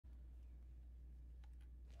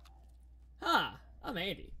Hi, I'm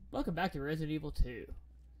Andy. Welcome back to Resident Evil 2.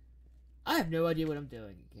 I have no idea what I'm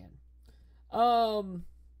doing again.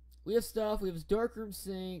 We have stuff. We have this darkroom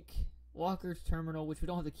sink, Walker's terminal, which we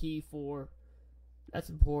don't have the key for. That's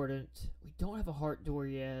important. We don't have a heart door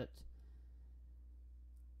yet.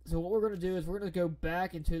 So what we're going to do is we're going to go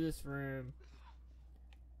back into this room.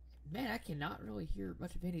 Man, I cannot really hear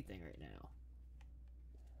much of anything right now.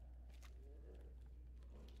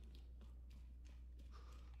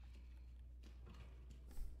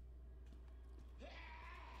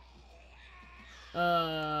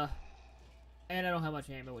 And I don't have much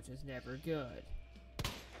ammo, which is never good.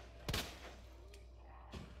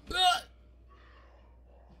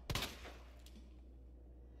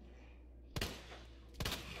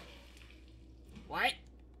 What?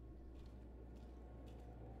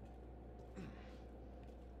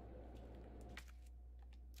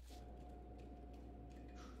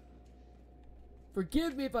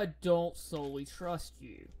 Forgive me if I don't solely trust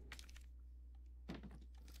you.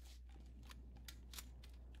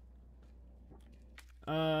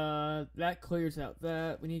 That clears out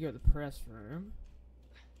that. We need to go to the press room.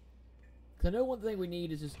 Cause I know one thing we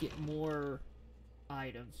need is just get more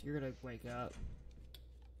items. You're gonna wake up.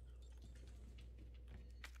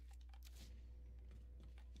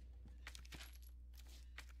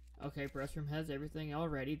 Okay, press room has everything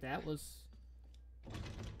already. That was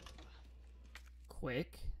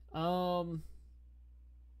quick. I don't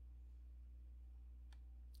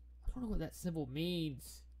know what that symbol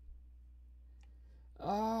means.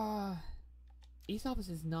 East office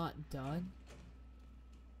is not done.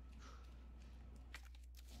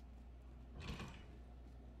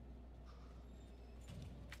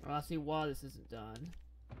 Well, I see why this isn't done.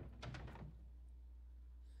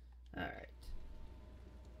 Alright.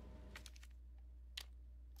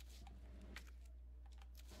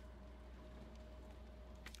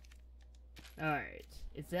 Alright.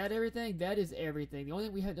 Is that everything? That is everything. The only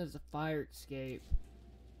thing we have done is a fire escape.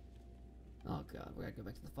 Oh god, we gotta go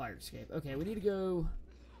back to the fire escape. Okay, we need to go...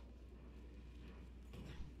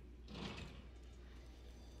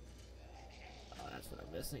 Oh, that's what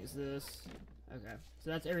I'm missing, is this. Okay, so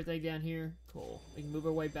that's everything down here. Cool. We can move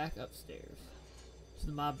our way back upstairs to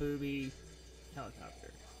the My Booby helicopter.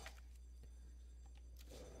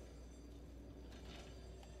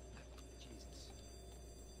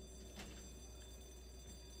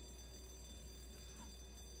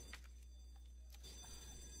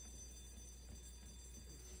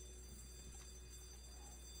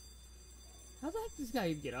 How the heck does this guy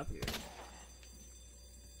even get up here? I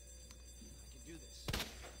can do this.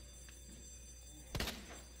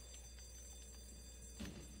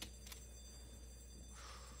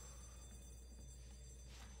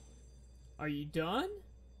 Are you done?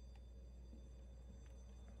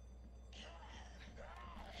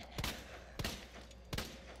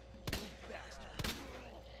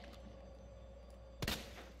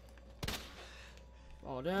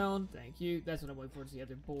 Fall down, thank you. That's what I'm waiting for, is the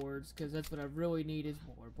other boards, because that's what I really need is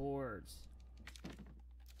more boards.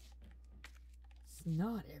 It's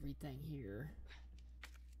not everything here.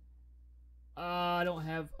 I don't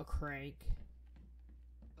have a crank.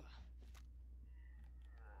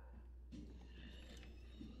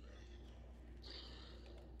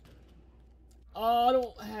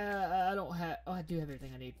 Oh, oh, I do have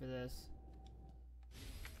everything I need for this.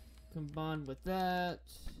 Combined with that.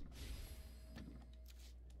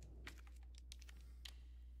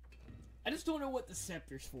 I just don't know what the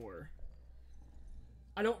scepter's for.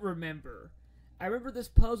 I don't remember. I remember this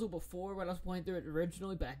puzzle before when I was playing through it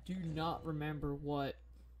originally, but I do not remember what...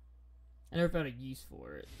 I never found a use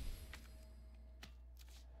for it.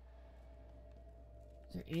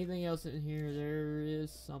 Is there anything else in here? There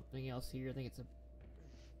is something else here. I think it's a...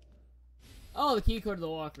 Oh, the key card to the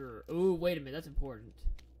locker. Ooh, wait a minute. That's important.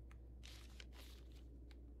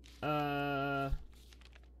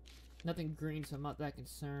 Nothing green, so I'm not that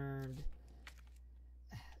concerned.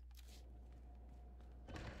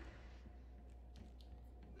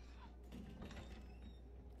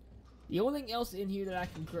 The only thing else in here that I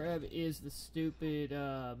can grab is the stupid,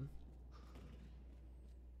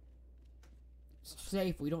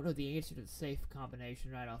 safe. We don't know the answer to the safe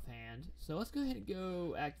combination right offhand. So let's go ahead and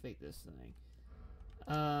go activate this thing.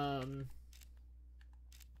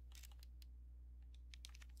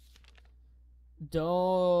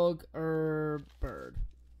 Dog or bird?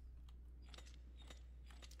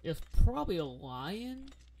 It's probably a lion.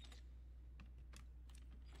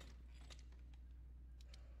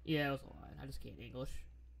 Yeah, it was a lion. I just can't English.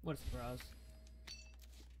 What a surprise.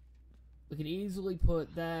 We can easily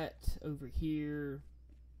put that over here.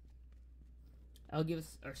 I'll give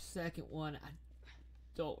us our second one.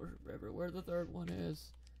 don't remember where the third one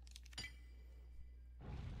is.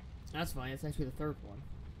 That's fine, it's actually the third one.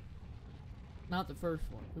 Not the first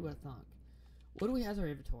one. Who would have thought? What do we have in our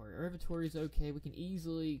inventory? Our inventory is okay. We can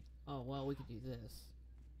easily... Oh, well, we can do this.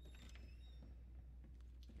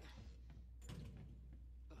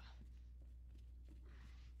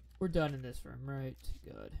 We're done in this room, right?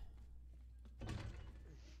 Good.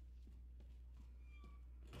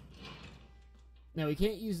 Now, we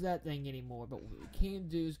can't use that thing anymore, but what we can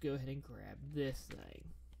do is go ahead and grab this thing.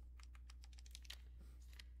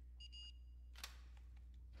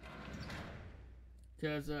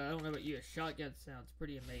 Because, I don't know about you, a shotgun sounds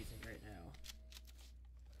pretty amazing right now.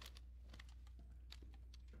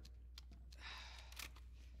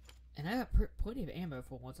 And I have plenty of ammo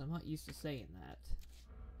for once, I'm not used to saying that.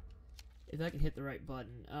 If I can hit the right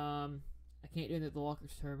button. I can't do it at the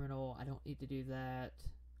Walker's Terminal, I don't need to do that.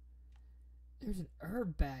 There's an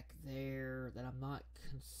herb back there that I'm not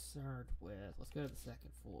concerned with. Let's go to the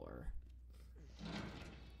second floor.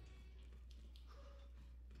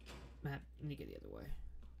 Map, let me get the other way.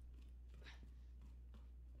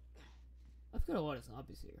 I've got a lot of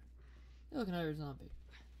zombies here. Hey, look, another zombie.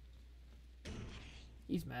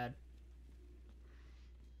 He's mad.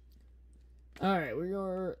 Alright, we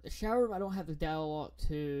are... The shower room, I don't have the dialogue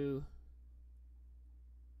to...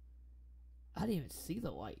 I didn't even see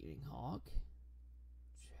the lightning hawk.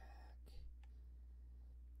 Check.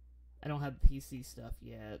 I don't have PC stuff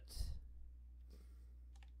yet.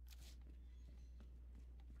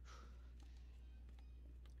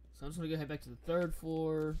 So I'm just going to go head back to the third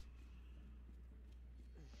floor.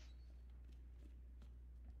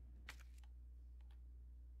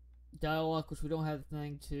 Dialogue, which we don't have the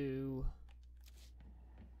thing to...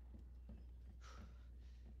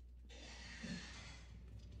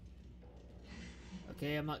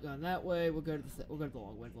 Okay, I'm not going that way. We'll go to the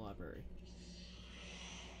long way to the library.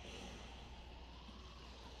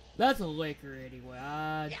 That's a liquor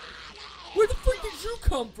anyway. Where the freak did you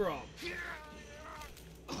come from?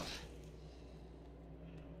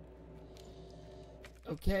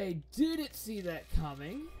 Okay, didn't see that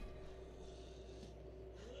coming.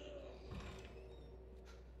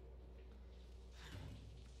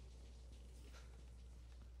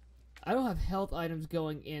 I don't have health items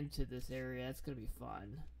going into this area. It's gonna be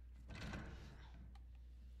fun.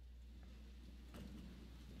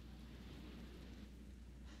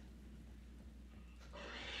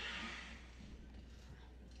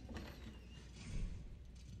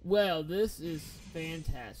 Well, this is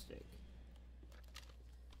fantastic.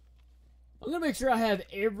 I'm gonna make sure I have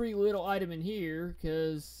every little item in here,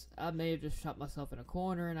 because I may have just shot myself in a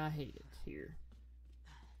corner and I hate it here.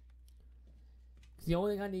 The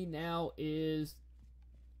only thing I need now is...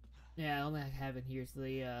 Yeah, the only thing I have in here is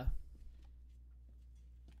the,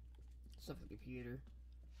 stuff for the computer.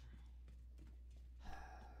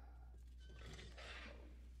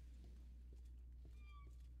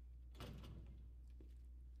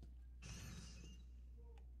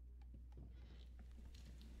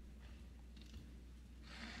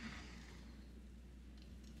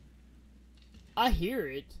 I hear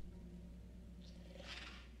it.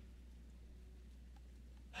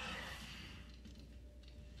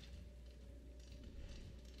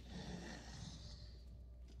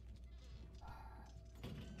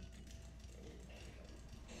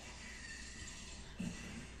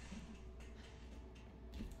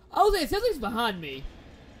 Oh, something's behind me.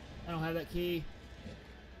 I don't have that key.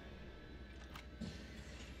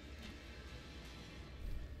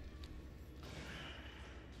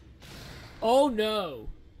 Oh no.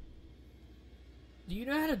 Do you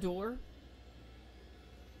know how to door?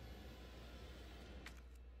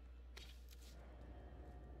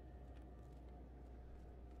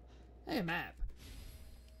 Hey, a map.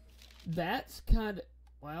 That's kind of...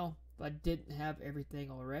 Well, if I didn't have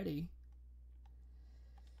everything already.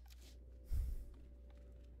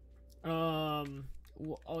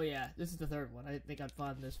 Oh yeah, this is the third one. I didn't think I'd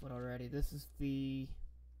find this one already. This is the...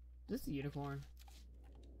 Is this the unicorn?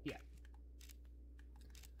 Yeah.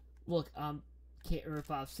 Look, can't remember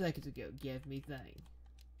 5 seconds ago. Give me thing.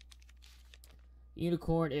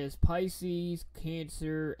 Unicorn is Pisces,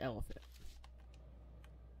 Cancer, Elephant.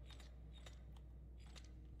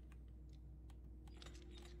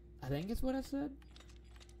 I think it's what I said.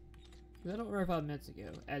 I don't remember 5 minutes ago,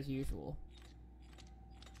 as usual.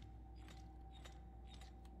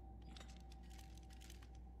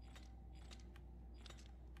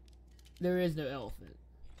 There is no elephant.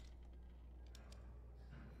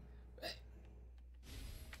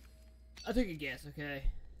 I'll take a guess, okay?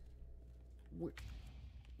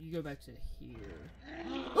 You go back to here.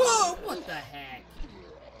 Oh, what the heck?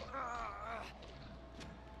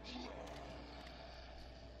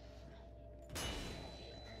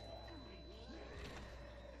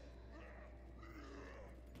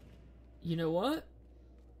 You know what?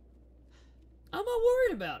 I'm not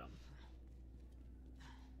worried about him.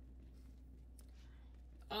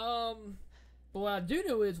 But what I do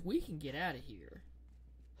know is we can get out of here.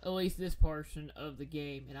 At least this portion of the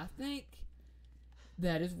game. And I think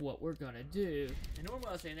that is what we're going to do. And normally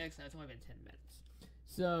I'll say next time, it's only been 10 minutes.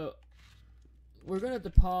 So, we're going to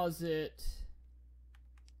deposit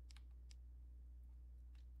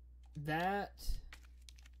that.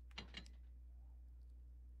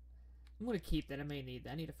 I'm going to keep that. I may need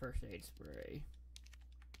that. I need a first aid spray.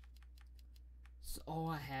 That's all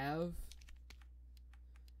I have.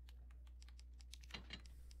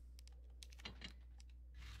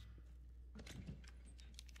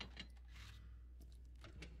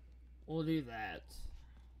 We'll do that.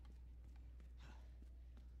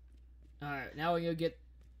 Alright, now we go get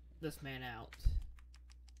this man out.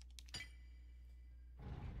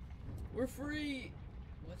 We're free!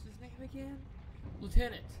 What's his name again?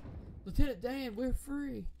 Lieutenant. Lieutenant Dan, we're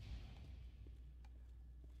free.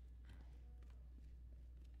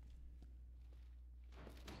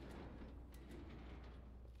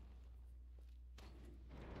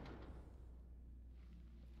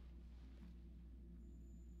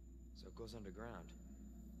 So it goes underground.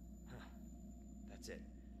 Huh. That's it.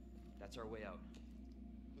 That's our way out.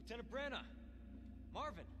 Lieutenant Branna!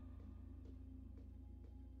 Marvin!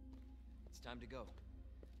 It's time to go.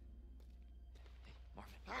 Hey,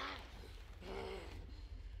 Marvin.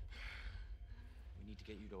 We need to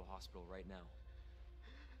get you to a hospital right now.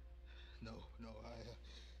 No,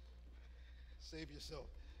 save yourself.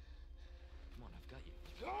 Come on, I've got you.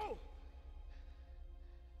 Go!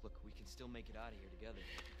 Look, we can still make it out of here together.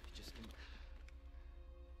 You just can...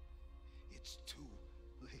 It's too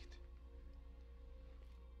late.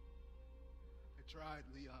 I tried,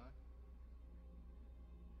 Leon.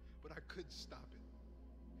 But I couldn't stop it.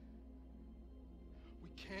 We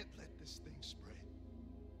can't let this thing spread.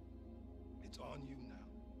 It's on you now.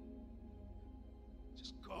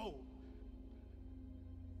 Just go.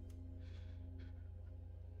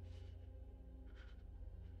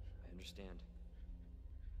 I understand.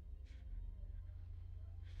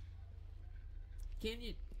 Can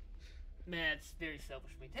you... Man, it's very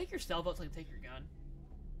selfish of me. Take yourself out so I can take your gun.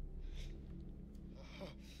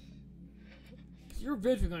 Your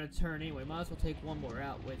vision gonna turn anyway. Might as well take one more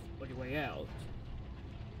out with on your way out.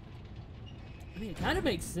 I mean, it kind of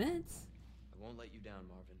makes sense. I won't let you down,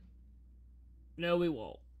 Marvin. No, we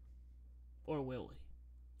won't. Or will we?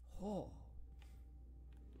 Oh.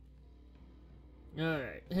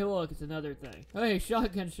 Alright. Hey, look, it's another thing. Hey,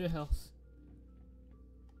 shotgun shells.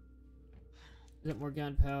 Is that more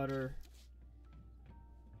gunpowder?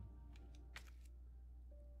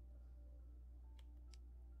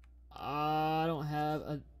 I don't have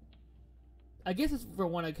a... I guess it's for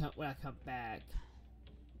when I come back.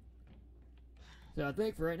 So I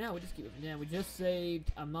think for right now, we just keep it down. We just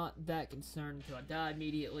saved. I'm not that concerned until I die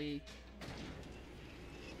immediately.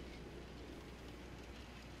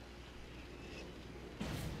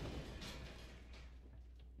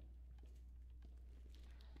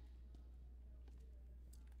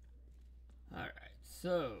 Alright,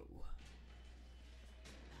 so...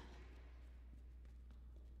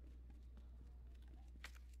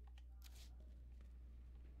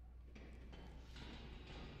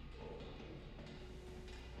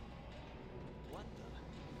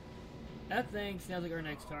 That thing sounds like our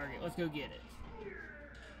next target. Let's go get it.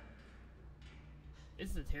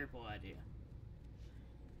 This is a terrible idea.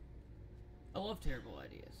 I love terrible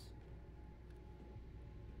ideas.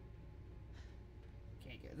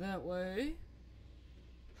 Can't go that way.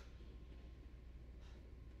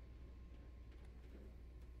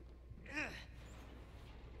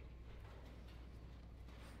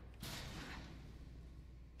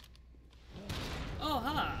 Oh,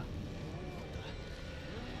 hi.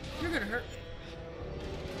 You're gonna hurt me.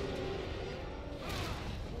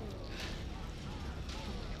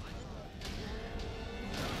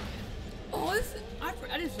 Oh, this is,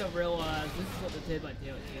 I just don't realize this is what the Dead by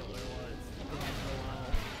Daylight killer was. It had for a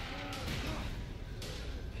while.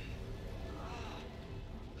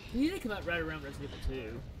 He did come out right around Resident Evil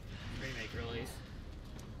 2 remake release.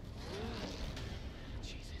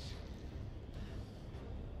 Jesus.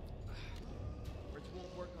 Bridge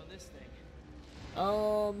won't work on this thing.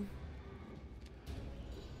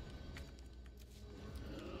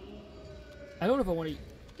 I don't know if I want to...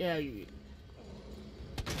 Yeah, you...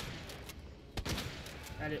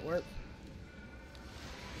 That didn't work.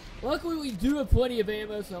 Luckily, we do have plenty of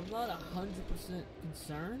ammo, so I'm not 100%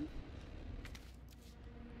 concerned.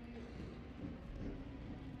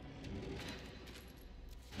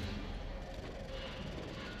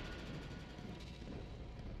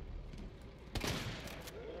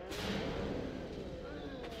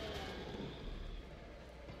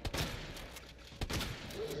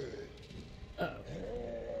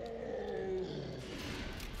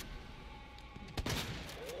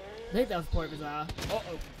 I think that was part of his eye.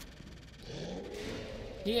 Uh-oh.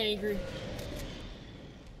 He angry.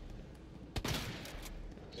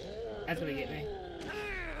 That's gonna get me.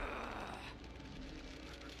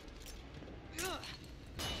 No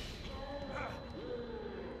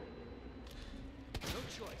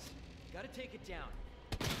choice. Gotta take it down.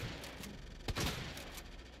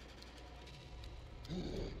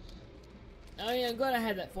 Oh yeah, I'm glad I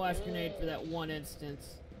had that flash grenade for that one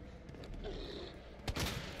instance.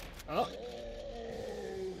 Oh.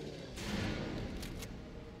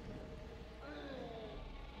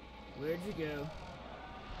 Where'd you go?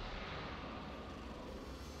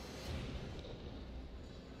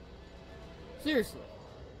 Seriously.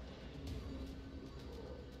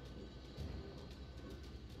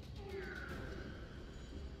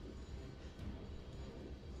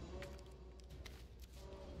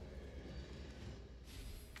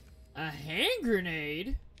 A hand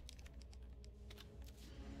grenade?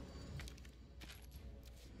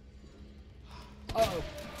 Uh-oh.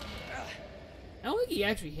 I don't think he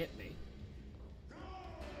actually hit me.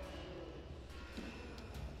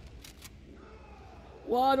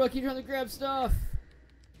 Why do I keep trying to grab stuff?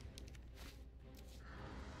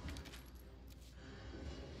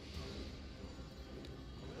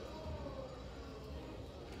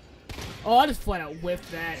 Oh, I just flat out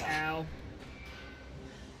whiffed that, ow.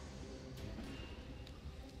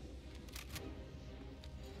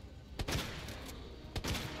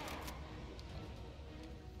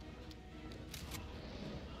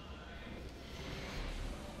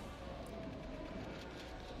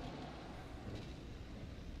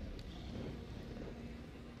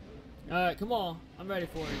 Alright, come on. I'm ready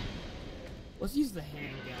for it. Let's use the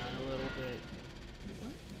handgun a little bit.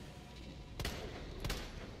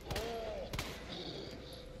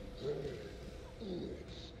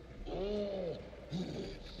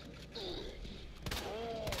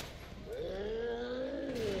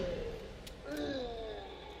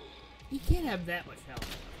 You can't have that much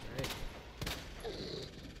health, right?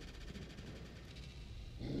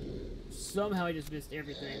 Somehow I just missed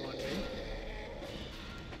everything on me.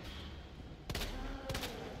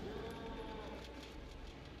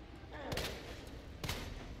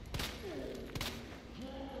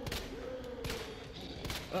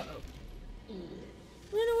 Uh-oh.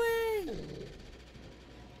 Run away!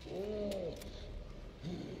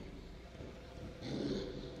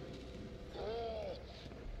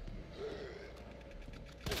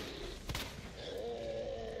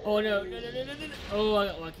 Oh no, no. Oh, I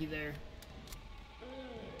got lucky there.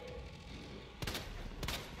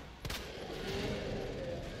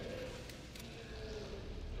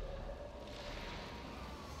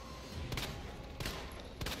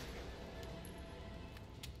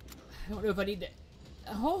 I don't know if I need to...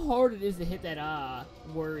 How hard it is to hit that eye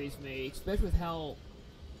worries me, especially with how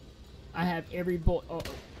I have every bullet... Oh,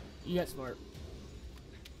 you got smart.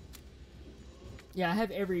 Yeah, I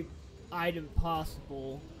have every item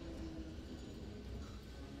possible.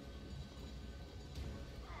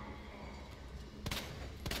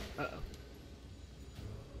 Uh-oh.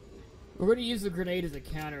 We're going to use the grenade as a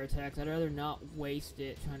counterattack. I'd rather not waste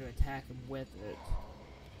it trying to attack him with it.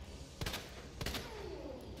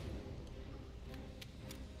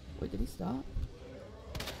 Wait, did he stop?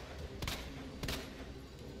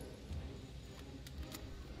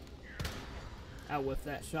 I whiffed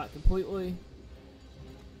that shot completely.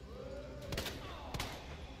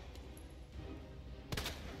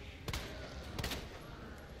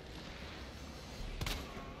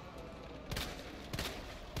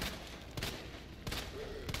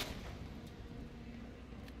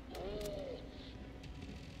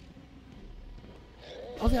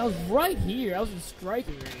 I was right here. I was in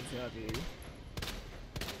striking range of you.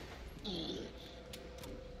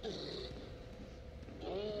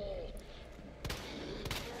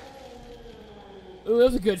 Ooh, that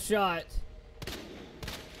was a good shot.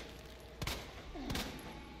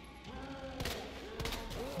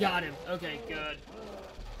 Got him. Okay, good.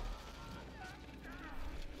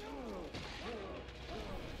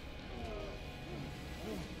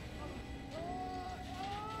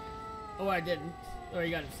 Oh, I didn't. Oh, he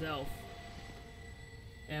got himself.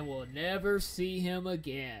 And we'll never see him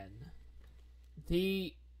again.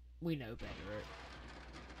 We know better.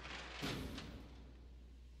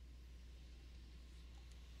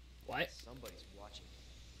 What? Somebody's watching.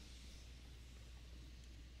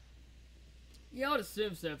 Yeah, I would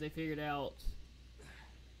assume so if they figured out.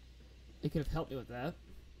 They could have helped me with that.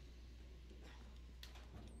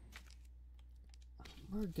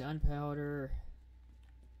 More gunpowder.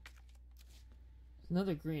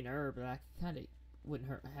 Another green herb that I kind of wouldn't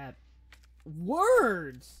hurt to have.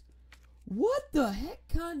 Words! What the heck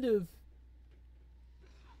kind of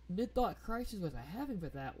mid-thought crisis was I having for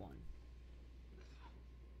that one?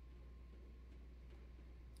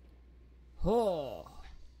 Oh.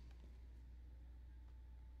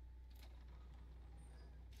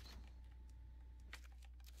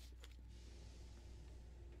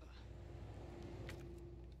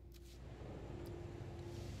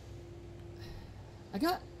 I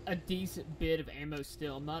got a decent bit of ammo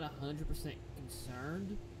still. I'm not 100%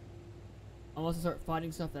 concerned. Unless I start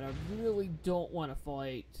fighting stuff that I really don't want to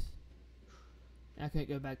fight. I can't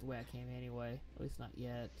go back the way I came anyway. At least not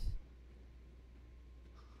yet.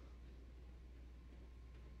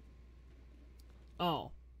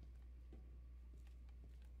 Oh.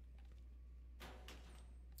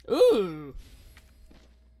 Ooh!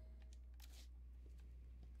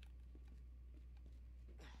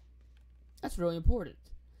 That's really important.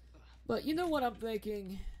 But you know what I'm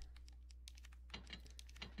thinking?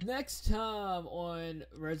 Next time on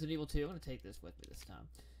Resident Evil 2, I'm going to take this with me this time.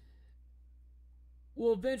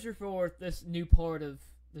 We'll venture forth this new part of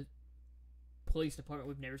the police department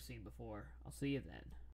we've never seen before. I'll see you then.